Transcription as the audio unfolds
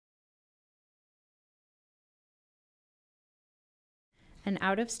An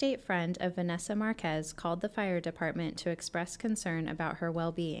out-of-state friend of Vanessa Marquez called the fire department to express concern about her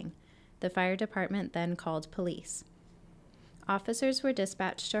well-being. The fire department then called police. Officers were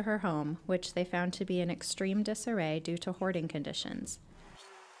dispatched to her home, which they found to be in extreme disarray due to hoarding conditions.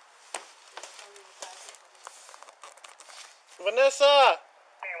 Vanessa!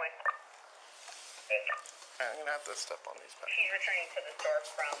 I'm gonna have to step on these back. She's returning to the store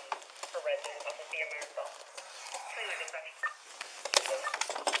from her residence off of the America.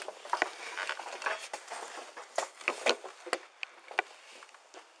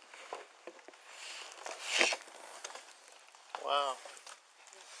 Wow.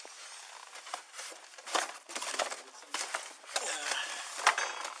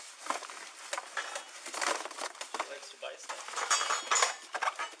 She likes to buy stuff.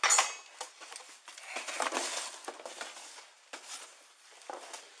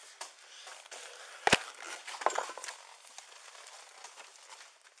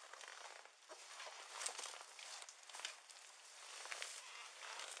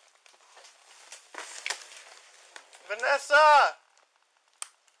 Vanessa!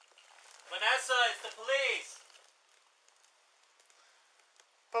 Vanessa, it's the police!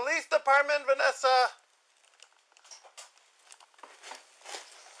 Police department, Vanessa!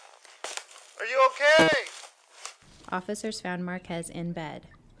 Are you okay? Officers found Marquez in bed.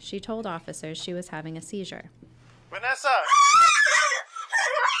 She told officers she was having a seizure. Vanessa!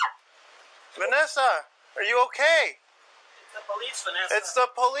 Vanessa! Are you okay? It's the police, Vanessa. It's the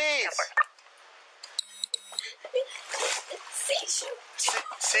police! Seizure.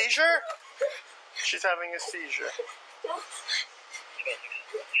 Seizure? She's having a seizure. No.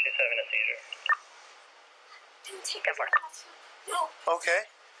 She's having a seizure. Don't take her. No. Okay.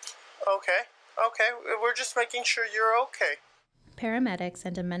 We're just making sure you're okay. Paramedics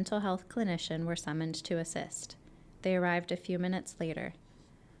and a mental health clinician were summoned to assist. They arrived a few minutes later.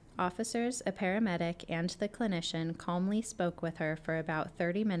 Officers, a paramedic, and the clinician calmly spoke with her for about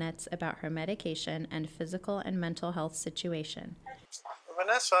 30 minutes about her medication and physical and mental health situation.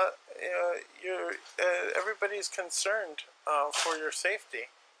 Vanessa, everybody's concerned for your safety.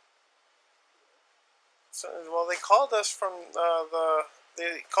 So, well, they called us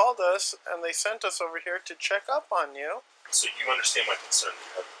they called us and they sent us over here to check up on you. So you understand my concern.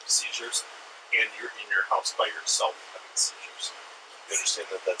 You have seizures, and you're in your house by yourself having seizures. You understand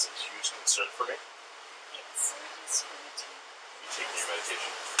that that's a huge concern for me? Yes. You taking your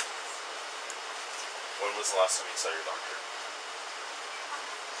medication? When was the last time you saw your doctor?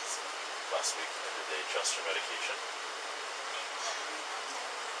 Last week. And did they adjust your medication?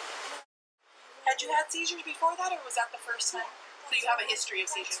 Had you had seizures before that, or was that the first time? So you have a history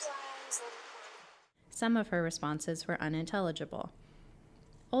of seizures? Some of her responses were unintelligible.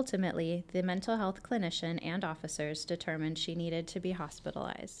 Ultimately, the mental health clinician and officers determined she needed to be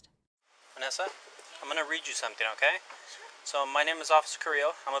hospitalized. Vanessa, I'm going to read you something, okay? So, my name is Officer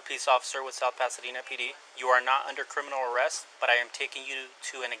Carrillo. I'm a peace officer with South Pasadena PD. You are not under criminal arrest, but I am taking you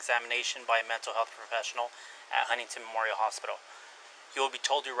to an examination by a mental health professional at Huntington Memorial Hospital. You will be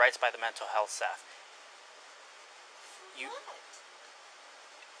told your rights by the mental health staff.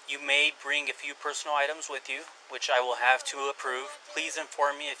 You may bring a few personal items with you, which I will have to approve. Please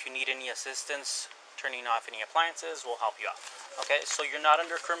inform me if you need any assistance turning off any appliances. We'll help you out. Okay, so you're not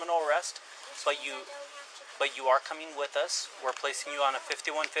under criminal arrest, but you are coming with us. We're placing you on a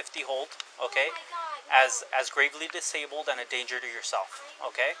 5150 hold, okay? As gravely disabled and a danger to yourself,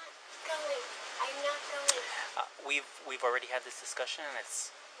 okay? I'm not going. We've already had this discussion, and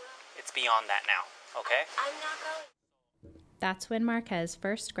it's beyond that now, okay? I'm not going. That's when Marquez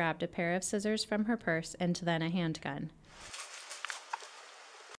first grabbed a pair of scissors from her purse and then a handgun.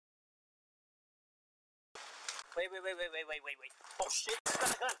 Wait. Oh, shit.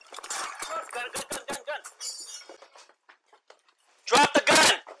 Gun. Drop the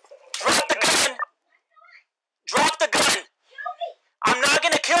gun! Drop the gun! I'm not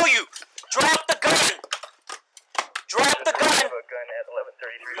gonna kill you! Drop the gun! Drop the gun!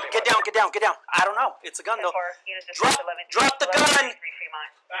 Get down. I don't know. It's a gun, though. Drop the gun!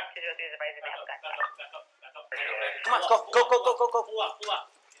 Come on, go. Pull up.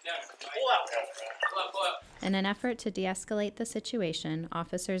 In an effort to de-escalate the situation,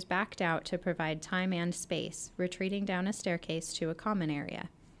 officers backed out to provide time and space, retreating down a staircase to a common area.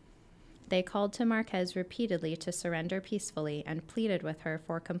 They called to Marquez repeatedly to surrender peacefully and pleaded with her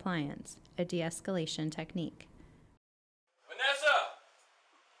for compliance, a de-escalation technique.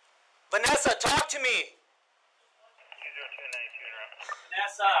 Vanessa, talk to me!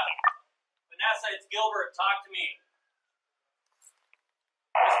 Vanessa, it's Gilbert. Talk to me.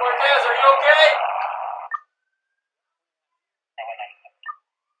 Miss Marquez, are you okay?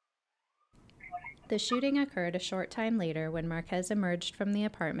 The shooting occurred a short time later when Marquez emerged from the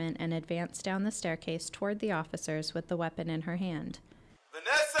apartment and advanced down the staircase toward the officers with the weapon in her hand.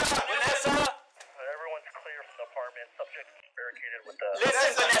 Vanessa! Vanessa! Everyone's clear from the apartment. Subject barricaded with the...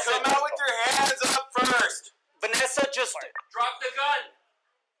 Listen, Vanessa! Come out with your hands up first! Vanessa, just Drop the gun!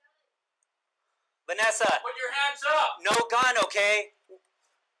 Vanessa, Put your hands up! no gun, okay? Do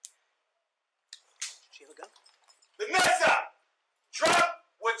you have a gun? Vanessa! Drop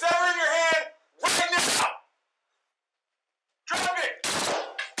whatever in your hand right now! Drop it!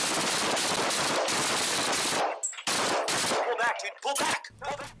 Pull back, dude. Pull back!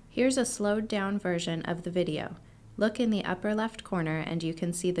 Pull back! Here's a slowed down version of the video. Look in the upper left corner and you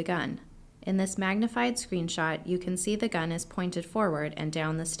can see the gun. In this magnified screenshot, you can see the gun is pointed forward and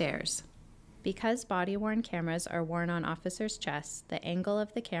down the stairs. Because body-worn cameras are worn on officers' chests, the angle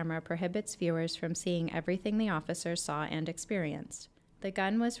of the camera prohibits viewers from seeing everything the officers saw and experienced. The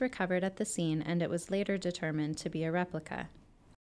gun was recovered at the scene and it was later determined to be a replica.